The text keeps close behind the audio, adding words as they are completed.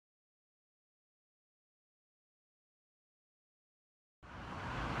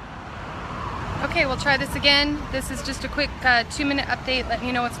Okay, we'll try this again. This is just a quick 2-minute update letting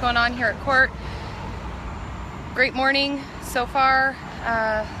you know what's going on here at court. Great morning so far.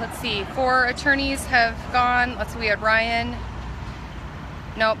 Let's see, 4 attorneys have gone. Let's see, we had Ryan.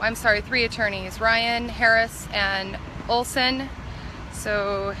 Nope, I'm sorry, 3 attorneys. Ryan, Harris, and Olson.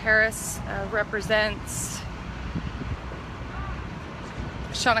 So Harris represents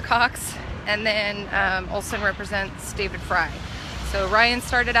Shawna Cox, and then Olson represents David Fry. So Ryan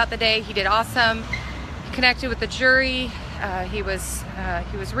started out the day. He did awesome. He connected with the jury. He was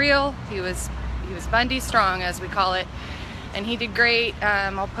real. He was Bundy strong, as we call it, and he did great.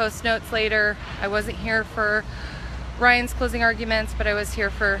 I'll post notes later. I wasn't here for Ryan's closing arguments, but I was here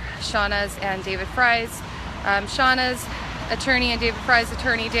for Shawna's and David Fry's. Shawna's attorney and David Fry's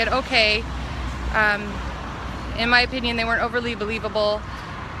attorney did okay. In my opinion, they weren't overly believable,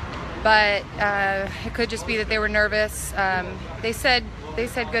 but it could just be that they were nervous. They said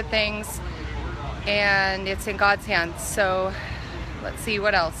good things, and it's in God's hands. So let's see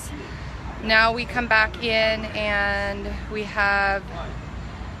what else. Now we come back in and we have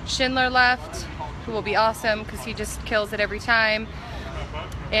Schindler left, who will be awesome because he just kills it every time,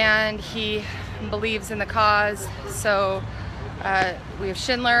 and he believes in the cause. So we have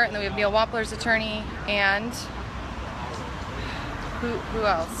Schindler, and then we have Neil Wampler's attorney, and who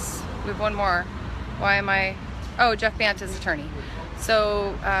else? We have one more. Why am I? Oh, Jeff Banta's attorney.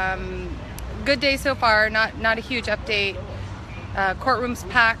 So good day so far. Not a huge update. Courtroom's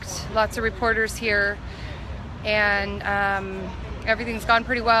packed. Lots of reporters here, and everything's gone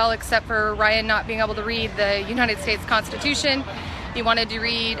pretty well, except for Ryan not being able to read the United States Constitution. He wanted to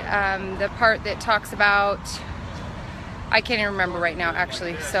read the part that talks about, I can't even remember right now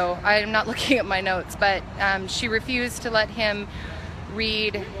actually, so I'm not looking at my notes, but she refused to let him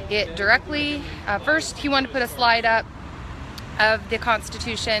read it directly. First he wanted to put a slide up of the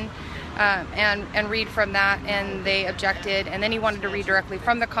Constitution and read from that, and they objected, and then he wanted to read directly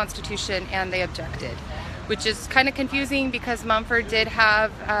from the Constitution, and they objected, which is kind of confusing because Mumford did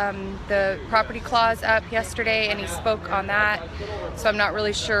have the property clause up yesterday, and he spoke on that, so I'm not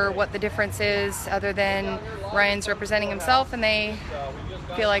really sure what the difference is other than Ryan's representing himself and they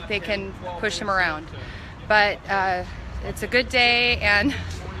feel like they can push him around. But it's a good day, and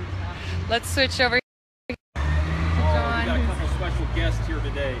let's switch over to John. We got a couple special guests here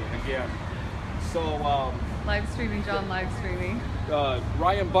today again. So live streaming, John, live streaming.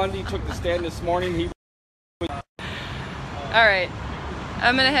 Ryan Bundy took the stand this morning. All right,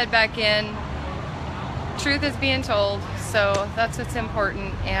 I'm gonna head back in. Truth is being told, so that's what's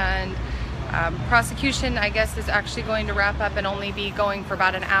important. And prosecution, I guess, is actually going to wrap up and only be going for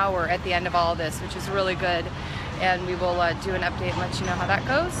about an hour at the end of all of this, which is really good. And we will do an update and let you know how that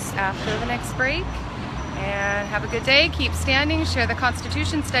goes after the next break. And have a good day. Keep standing. Share the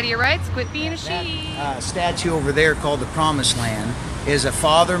Constitution. Study your rights. Quit being a sheep. That statue over there called the Promised Land is a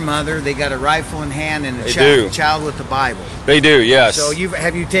father, mother. They got a rifle in hand and a child with the Bible. They do, yes. So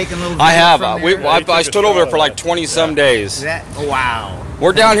have you taken a little? I have. I stood over there for like 20-some days. Wow.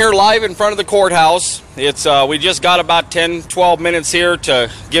 We're down here live in front of the courthouse. It's we just got about 10-12 minutes here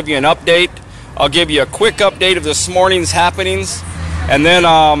to give you an update. I'll give you a quick update of this morning's happenings, and then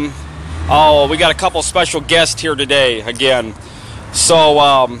we got a couple special guests here today again.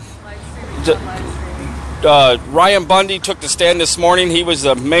 So Ryan Bundy took the stand this morning. He was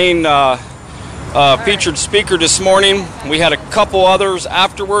the main featured speaker this morning. We had a couple others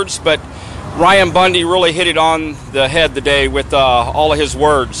afterwards, but Ryan Bundy really hit it on the head today with all of his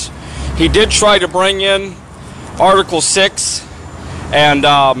words. He did try to bring in Article 6, and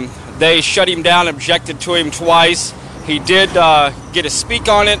they shut him down, objected to him twice. He did get to speak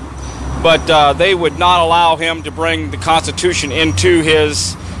on it, but they would not allow him to bring the Constitution into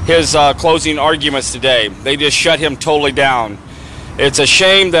his closing arguments today. They just shut him totally down. It's a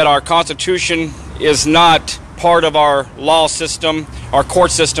shame that our Constitution is not part of our law system, our court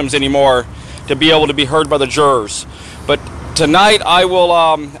systems anymore, to be able to be heard by the jurors. But tonight I will,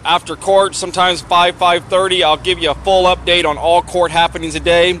 after court, sometimes 5:30, I'll give you a full update on all court happenings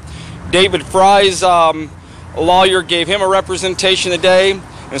today. David Fry's lawyer gave him a representation today,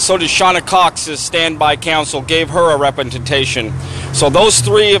 and so did Shawna Cox's standby counsel, gave her a representation. So those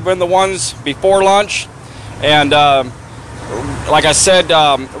three have been the ones before lunch, and like I said,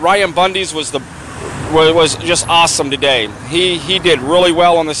 Ryan Bundy's was just awesome today. He did really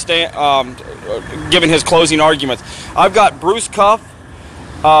well on the stand, giving his closing arguments. I've got Bruce Cuff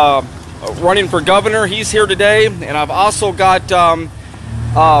running for governor. He's here today, and I've also got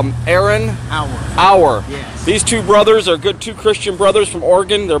Aaron Auer. Yes. These two brothers are two Christian brothers from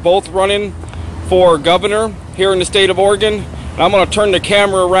Oregon. They're both running for governor here in the state of Oregon. And I'm going to turn the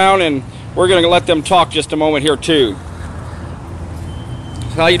camera around and We're going to let them talk just a moment here too.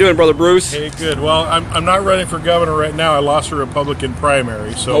 How you doing, Brother Bruce? Hey, good. Well, I'm not running for governor right now. I lost a Republican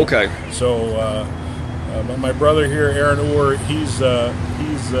primary. So okay. So my brother here, Aaron Orr, he's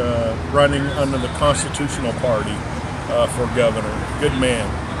running under the Constitutional Party for governor. Good man.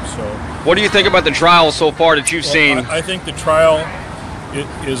 So. What do you think about the trial so far that you've seen? I think the trial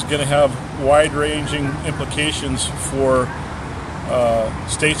is going to have wide-ranging implications for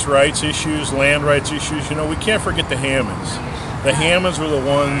states' rights issues, land rights issues. You know, we can't forget the Hammonds. The Hammonds were the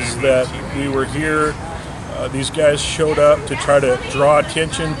ones that we were here. These guys showed up to try to draw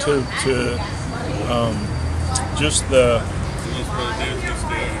attention to just the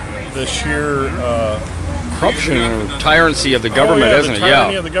sheer corruption and tyranny of the government, isn't it? The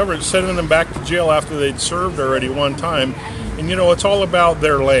tyranny of the government, sending them back to jail after they'd served already one time. And you know, it's all about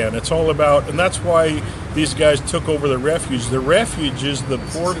their land. It's all about, and that's why these guys took over the refuge. The refuge is the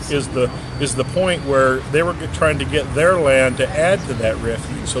port, is the point where they were trying to get their land to add to that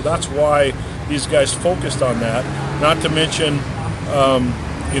refuge. So that's why these guys focused on that. Not to mention,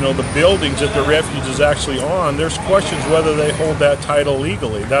 you know, the buildings that the refuge is actually on. There's questions whether they hold that title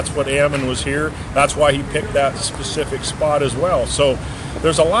legally. That's what Ammon was here. That's why he picked that specific spot as well. So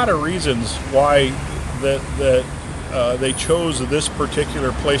there's a lot of reasons why they chose this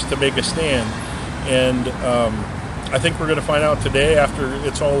particular place to make a stand. And I think we're going to find out today, after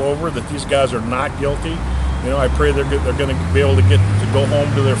it's all over, that these guys are not guilty. You know, I pray they're going to be able to go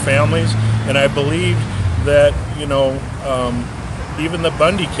home to their families. And I believe that, you know, even the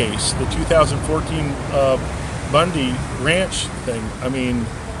Bundy case, the 2014 Bundy Ranch thing, I mean,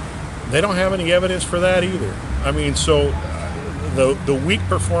 they don't have any evidence for that either. I mean, so the weak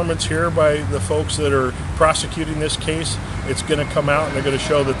performance here by the folks that are prosecuting this case, it's going to come out and they're going to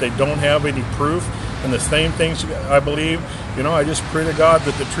show that they don't have any proof. And the same things, I believe, you know, I just pray to God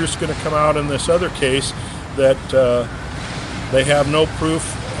that the truth's going to come out in this other case, that they have no proof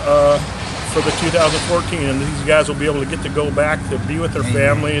for the 2014, and these guys will be able to go back to be with their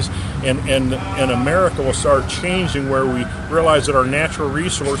families, and America will start changing, where we realize that our natural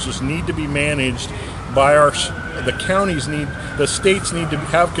resources need to be managed by the counties the states need to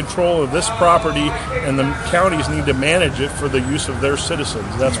have control of this property, and the counties need to manage it for the use of their citizens.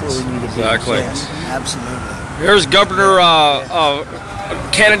 That's where we need to be. Exactly. Yes, absolutely. Here's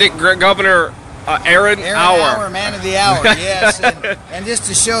candidate Governor Aaron Auer, man of the hour. Yes, and just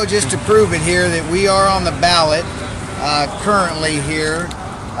to prove it here, that we are on the ballot currently here.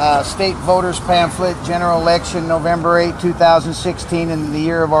 State voters pamphlet, general election, November 8, 2016, in the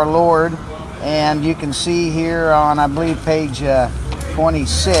year of our Lord. And you can see here on, I believe, page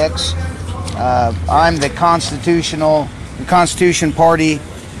 26, I'm the Constitution Party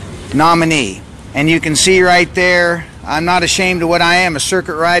nominee. And you can see right there, I'm not ashamed of what I am, a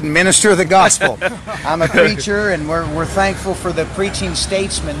circuit riding minister of the gospel. I'm a preacher, and we're thankful for the preaching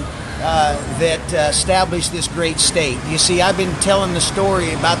statesmen that established this great state. You see, I've been telling the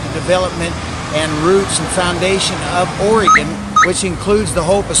story about the development and roots and foundation of Oregon, which includes the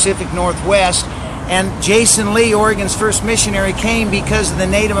whole Pacific Northwest. And Jason Lee, Oregon's first missionary, came because of the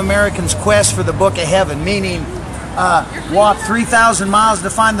Native Americans' quest for the Book of Heaven, meaning walk 3,000 miles to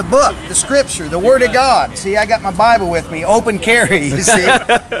find the book, the scripture, the Word of God. See, I got my Bible with me, open carry, you see.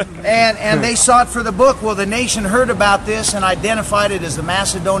 And they sought for the book. Well, the nation heard about this and identified it as the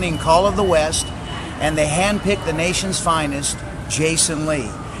Macedonian Call of the West, and they handpicked the nation's finest, Jason Lee,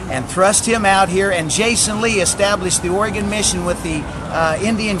 and thrust him out here. And Jason Lee established the Oregon Mission with the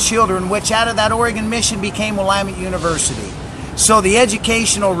Indian children, which out of that Oregon Mission became Willamette University. So the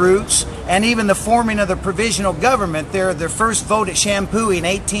educational roots and even the forming of the provisional government, their first vote at Champoeg in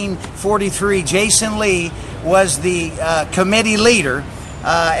 1843, Jason Lee was the committee leader,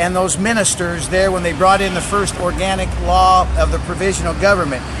 and those ministers there when they brought in the first organic law of the provisional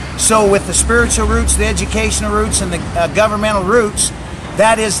government. So with the spiritual roots, the educational roots, and the governmental roots,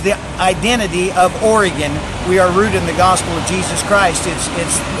 that is the identity of Oregon. We are rooted in the gospel of Jesus Christ.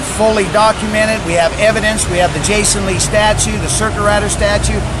 It's fully documented. We have evidence. We have the Jason Lee statue, the circuit rider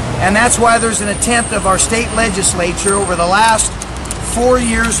statue, and that's why there's an attempt of our state legislature over the last 4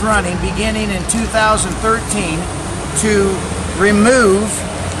 years running, beginning in 2013, to remove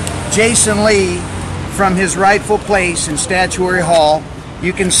Jason Lee from his rightful place in Statuary Hall.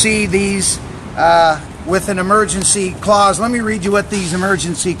 You can see these with an emergency clause. Let me read you what these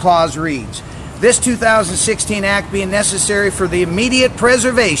emergency clause reads. This 2016 act being necessary for the immediate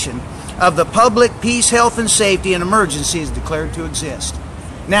preservation of the public peace, health, and safety, an emergency is declared to exist.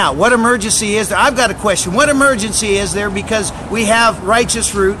 Now, what emergency is there? I've got a question. What emergency is there? Because we have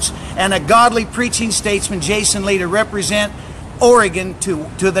righteous roots and a godly preaching statesman, Jason Lee, to represent Oregon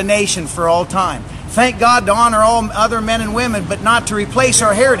to the nation for all time. Thank God to honor all other men and women, but not to replace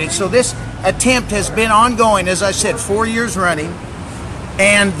our heritage. So this attempt has been ongoing, as I said, 4 years running,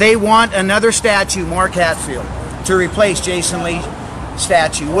 and they want another statue, Mark Hatfield, to replace Jason Lee's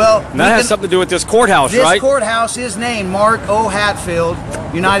statue. Well, that has something to do with this courthouse, right? This courthouse is named Mark O. Hatfield,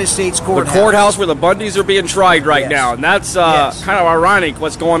 United States Courthouse. The courthouse where the Bundys are being tried right now, and that's kind of ironic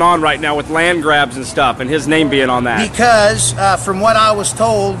what's going on right now with land grabs and stuff, and his name being on that. Because from what I was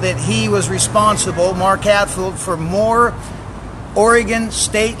told, that he was responsible, Mark Hatfield, for more Oregon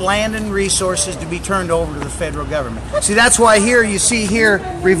state land and resources to be turned over to the federal government. See, that's why here you see here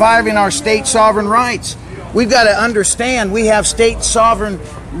reviving our state sovereign rights. We've got to understand we have state sovereign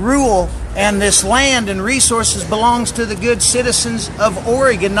rule, and this land and resources belongs to the good citizens of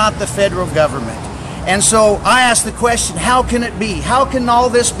Oregon, not the federal government. And so I ask the question, how can it be? How can all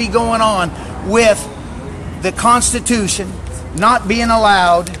this be going on with the Constitution not being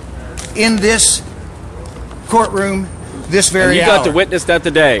allowed in this courtroom this very hour? You got to witness that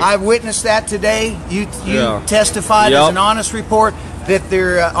today. I've witnessed that today. You testified as an honest report that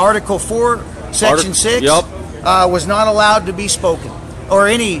their Article 4, Section 6 was not allowed to be spoken, or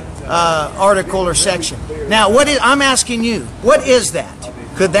any article or section. Now, I'm asking you, what is that?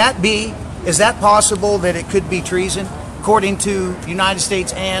 Could that be, is that possible that it could be treason according to United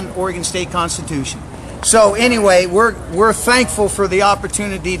States and Oregon State Constitution? So anyway, we're thankful for the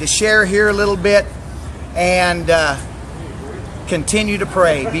opportunity to share here a little bit and continue to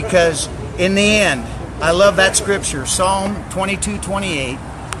pray, because in the end, I love that scripture, Psalm 22:28.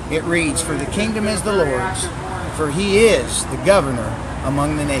 It reads, "For the kingdom is the Lord's, for he is the governor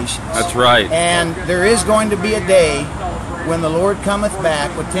among the nations." That's right. And there is going to be a day when the Lord cometh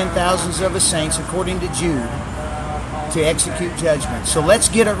back with 10,000s of his saints, according to Jude, to execute judgment. So let's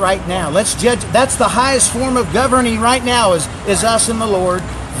get it right now. Let's judge. That's the highest form of governing right now, is us and the Lord,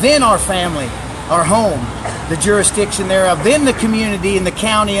 then our family, our home, the jurisdiction thereof, then the community and the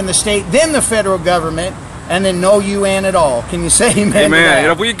county and the state, then the federal government, and then no UN at all. Can you say amen? Amen.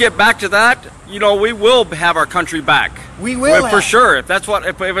 And if we get back to that, you know, we will have our country back. We will. For sure. If that's what,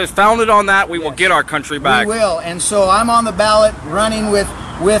 if it's founded on that, we will get our country back. We will. And so I'm on the ballot running with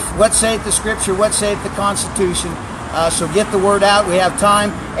what saith the scripture, what saith the Constitution. So get the word out. We have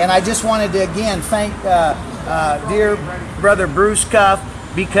time. And I just wanted to again thank dear brother Bruce Cuff,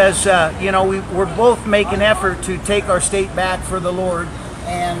 because you know, we're both making effort to take our state back for the Lord.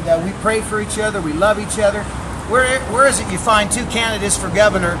 And we pray for each other. We love each other. Where is it you find two candidates for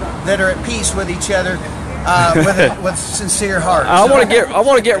governor that are at peace with each other, with sincere hearts? I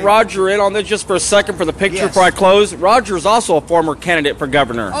want to get Roger in on this just for a second for the picture before I close. Roger is also a former candidate for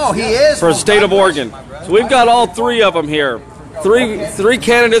governor. Oh, he is? For the state of Oregon. So we've got all three of them here. Three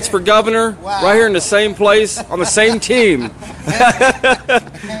candidates for governor right here in the same place on the same team.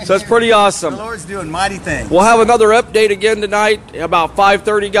 So it's pretty awesome. The Lord's doing mighty things. We'll have another update again tonight about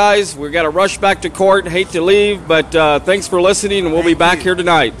 5:30, guys. We've got to rush back to court. Hate to leave, but thanks for listening, and we'll be back here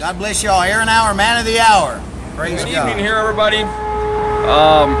tonight. God bless y'all. Aaron Hour, man of the hour. Praise Good God. evening here, everybody.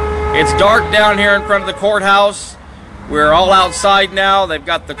 It's dark down here in front of the courthouse. We're all outside now. They've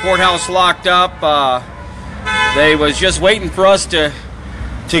got the courthouse locked up. They was just waiting for us to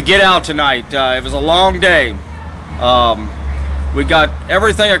get out tonight. It was a long day. We got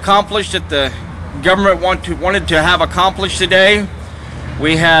everything accomplished that the government wanted to have accomplished today.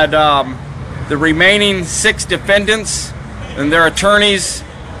 We had the remaining 6 defendants and their attorneys.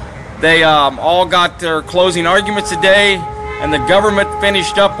 They all got their closing arguments today, and the government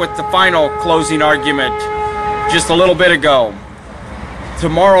finished up with the final closing argument just a little bit ago.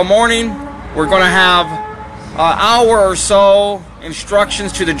 Tomorrow morning, we're going to have an hour or so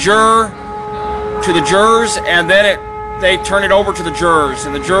instructions to the jurors, and then they turn it over to the jurors,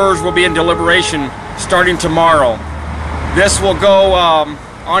 and the jurors will be in deliberation starting tomorrow. This will go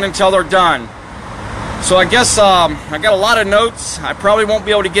on until they're done. So I guess I got a lot of notes. I probably won't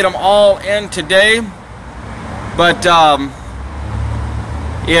be able to get them all in today, but I'll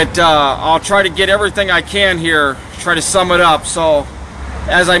try to get everything I can here, try to sum it up. So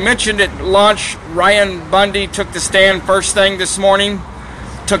as I mentioned at lunch, Ryan Bundy took the stand first thing this morning.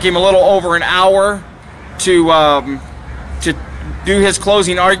 Took him a little over an hour to do his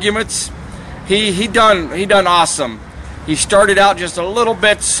closing arguments. He done awesome. He started out just a little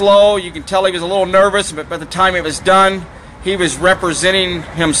bit slow. You can tell he was a little nervous, but by the time it was done, he was representing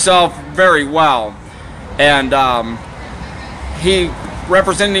himself very well. And he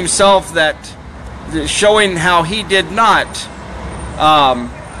represented himself, that showing how he did not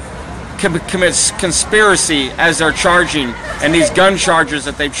commit conspiracy as they're charging, and these gun charges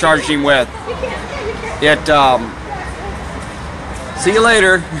that they've charged him with. See you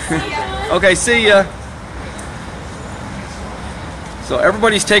later. Okay, see ya. So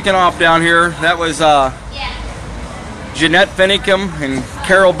everybody's taking off down here. That was Jeanette Finicum and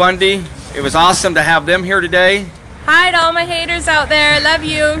Carol Bundy. It was awesome to have them here today. Hi to all my haters out there. Love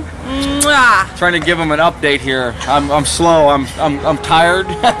you. Mwah. Trying to give them an update here. I'm slow. I'm tired.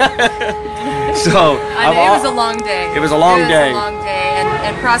 So it was a long day. It was a long day. It was a long day,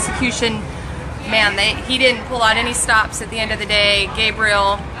 and prosecution, man, he didn't pull out any stops at the end of the day.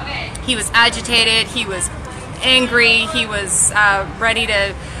 Gabriel, he was agitated. He was angry. He was ready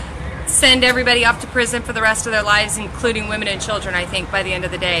to send everybody off to prison for the rest of their lives, including women and children, I think, by the end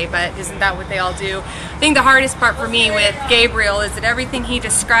of the day. But isn't that what they all do? I think the hardest part for me with Gabriel is that everything he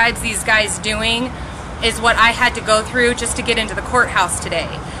describes these guys doing is what I had to go through just to get into the courthouse today.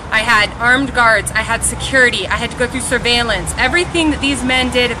 I had armed guards, I had security, I had to go through surveillance. Everything that these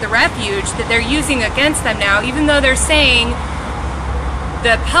men did at the refuge that they're using against them now, even though they're saying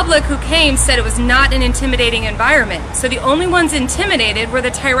the public who came said it was not an intimidating environment. So the only ones intimidated were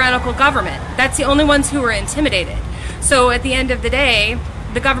the tyrannical government. That's the only ones who were intimidated. So at the end of the day,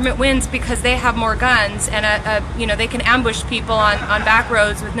 the government wins because they have more guns and you know, they can ambush people on back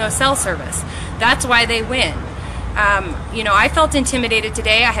roads with no cell service. That's why they win. You know, I felt intimidated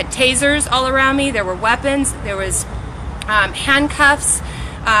today. I had tasers all around me. There were weapons. There was handcuffs.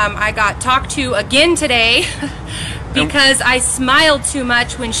 I got talked to again today because I smiled too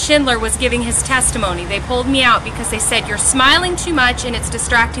much when Schindler was giving his testimony. They pulled me out because they said, you're smiling too much and it's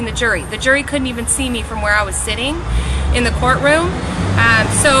distracting the jury. The jury couldn't even see me from where I was sitting in the courtroom.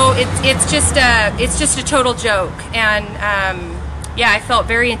 So it's just a total joke. And yeah, I felt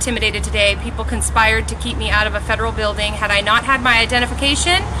very intimidated today. People conspired to keep me out of a federal building. Had I not had my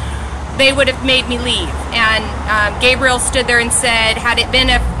identification, they would have made me leave. And Gabriel stood there and said, had it been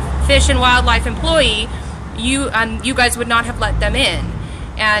a Fish and Wildlife employee, you guys would not have let them in.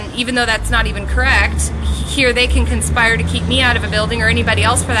 And even though that's not even correct, here they can conspire to keep me out of a building, or anybody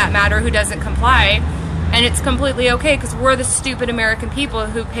else for that matter who doesn't comply. And it's completely okay because we're the stupid American people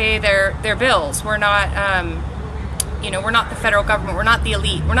who pay their bills. We're not, you know, we're not the federal government. We're not the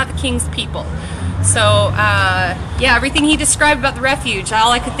elite. We're not the king's people. So, yeah, everything he described about the refuge,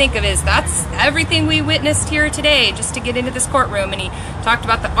 all I could think of is that's everything we witnessed here today just to get into this courtroom. And he talked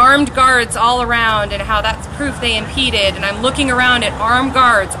about the armed guards all around and how that's proof they impeded. And I'm looking around at armed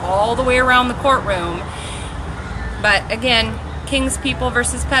guards all the way around the courtroom. But again, king's people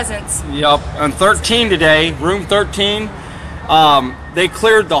versus peasants. Yep. On 13 today, room 13, they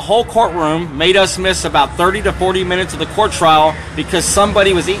cleared the whole courtroom, made us miss about 30 to 40 minutes of the court trial because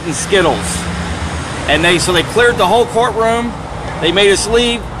somebody was eating Skittles. And so they cleared the whole courtroom. They made us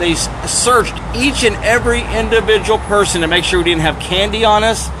leave. They searched each and every individual person to make sure we didn't have candy on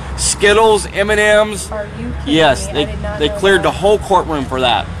us, Skittles, M&Ms. Are you kidding Yes, me? they cleared the whole courtroom for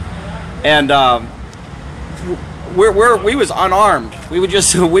that. And we was unarmed.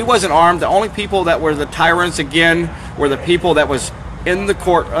 We wasn't armed. The only people that were the tyrants again were the people that was in the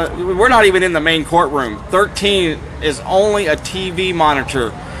court. We're not even in the main courtroom. 13 is only a TV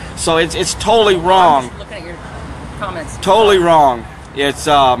monitor. So it's totally wrong. I'm just looking at your comments. Totally wrong. It's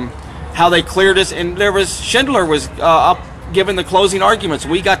how they cleared us, and Schindler was up giving the closing arguments.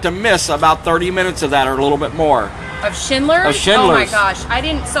 We got to miss about 30 minutes of that, or a little bit more. Of Schindler? Of Schindler's. Oh my gosh, I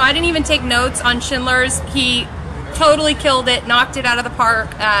didn't even take notes on Schindler's. He totally killed it, knocked it out of the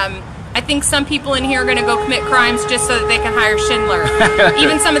park. I think some people in here are going to go commit crimes just so that they can hire Schindler.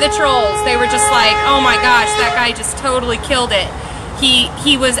 Even some of the trolls, they were just like, oh my gosh, that guy just totally killed it.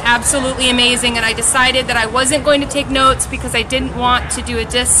 He was absolutely amazing, and I decided that I wasn't going to take notes because I didn't want to do a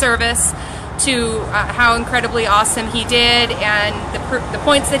disservice to how incredibly awesome he did and the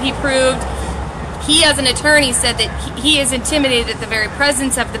points that he proved. He, as an attorney, said that he is intimidated at the very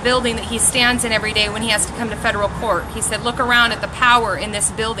presence of the building that he stands in every day when he has to come to federal court. He said, look around at the power in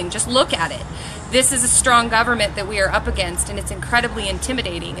this building. Just look at it. This is a strong government that we are up against, and it's incredibly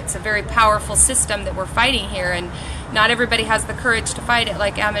intimidating. It's a very powerful system that we're fighting here, and not everybody has the courage to fight it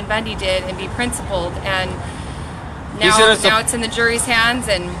like Bundy did and be principled. And now it's in the jury's hands.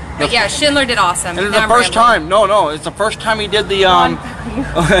 But yeah, Schindler did awesome. And it's the first time. No, it's the first time he did the.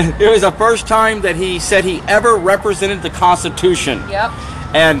 It was the first time that he said he ever represented the Constitution. Yep.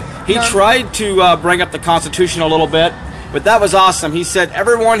 And he tried to bring up the Constitution a little bit, but that was awesome. He said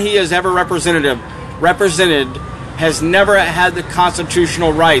everyone he has ever represented has never had the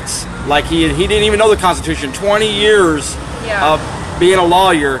constitutional rights. Like he didn't even know the Constitution. 20 years of being a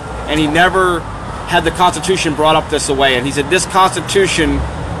lawyer, and he never had the Constitution brought up this way. And he said this Constitution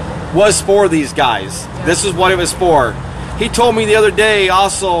was for these guys. Yeah. This is what it was for. He told me the other day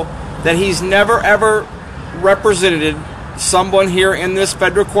also that he's never ever represented someone here in this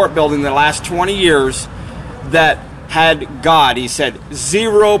federal court building in the last 20 years that had God. He said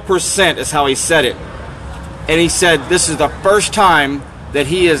 0% is how he said it. And he said this is the first time that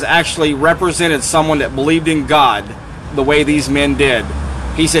he has actually represented someone that believed in God the way these men did.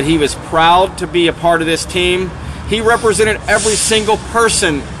 He said he was proud to be a part of this team. He represented every single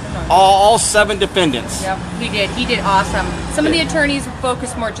person, all 7 defendants. Yep, he did. He did awesome. Some of the attorneys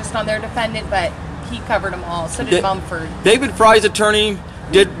focused more just on their defendant, but he covered them all. So did Mumford. David Fry's attorney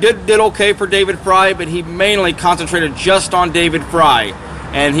did okay for David Fry, but he mainly concentrated just on David Fry.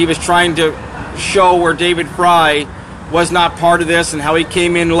 And he was trying to show where David Fry was not part of this and how he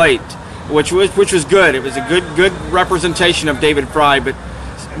came in late, which was good. It was a good representation of David Fry, but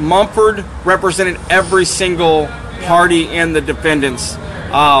Mumford represented every single party in the defendants.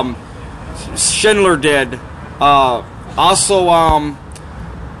 Schindler did.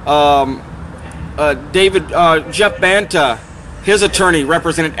 Jeff Banta, his attorney,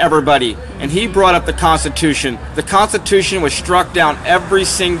 represented everybody, and he brought up the Constitution. The Constitution was struck down every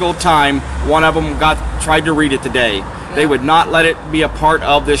single time one of them tried to read it today. They would not let it be a part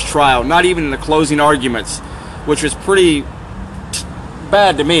of this trial, not even in the closing arguments, which was pretty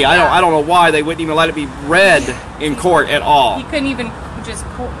bad to me. I don't know why they wouldn't even let it be read in court at all. He couldn't even just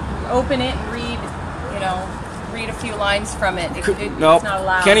open it and read a few lines from it. Nope, it's not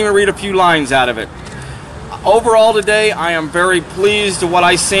allowed. Can't even read a few lines out of it. Overall today, I am very pleased with what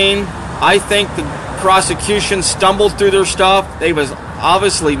I seen. I think the prosecution stumbled through their stuff. They was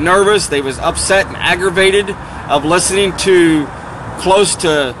obviously nervous. They was upset and aggravated of listening to close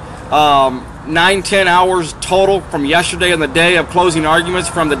to 9-10 hours total from yesterday and the day of closing arguments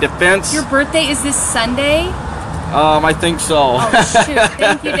from the defense. Your birthday is this Sunday? I think so. Oh, shoot.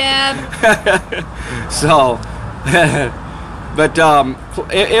 Thank you, Deb. So, but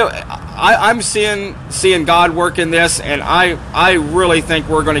I'm seeing God work in this, and I really think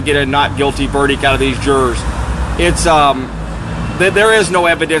we're going to get a not guilty verdict out of these jurors. It's there is no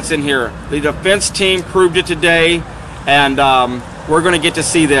evidence in here. The defense team proved it today, and we're going to get to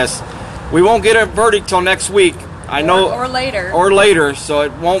see this. We won't get a verdict till next week. I know, or later. Or later, so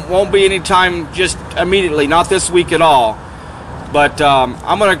it won't be any time just immediately, not this week at all. But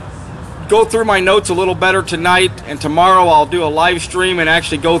I'm going to go through my notes a little better tonight, and tomorrow I'll do a live stream and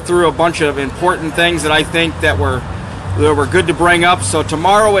actually go through a bunch of important things that I think that were good to bring up. So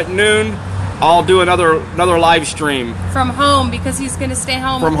tomorrow at noon, I'll do another live stream from home, because he's going to stay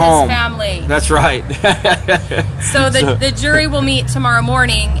home with his family. That's right. So the jury will meet tomorrow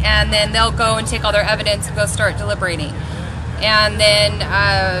morning, and then they'll go and take all their evidence and go start deliberating. And then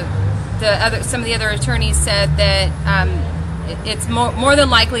some of the other attorneys said that it's more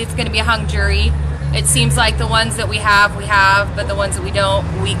than likely it's going to be a hung jury. It seems like the ones that we have, but the ones that we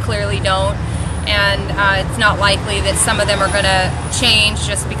don't, we clearly don't. And it's not likely that some of them are going to change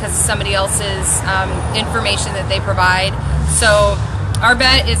just because of somebody else's information that they provide. So our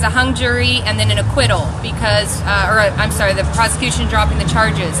bet is a hung jury and then an acquittal, because, the prosecution dropping the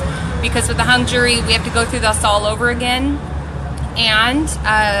charges. Because with the hung jury, we have to go through this all over again. And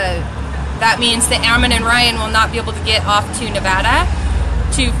that means that Ammon and Ryan will not be able to get off to Nevada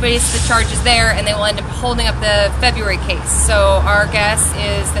to face the charges there, and they will end up holding up the February case. So our guess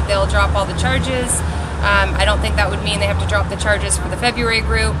is that they'll drop all the charges. I don't think that would mean they have to drop the charges for the February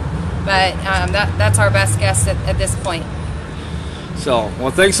group, but that's our best guess at this point. So,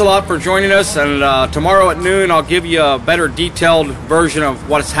 well, thanks a lot for joining us, and tomorrow at noon I'll give you a better detailed version of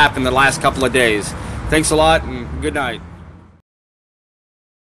what's happened the last couple of days. Thanks a lot, and good night.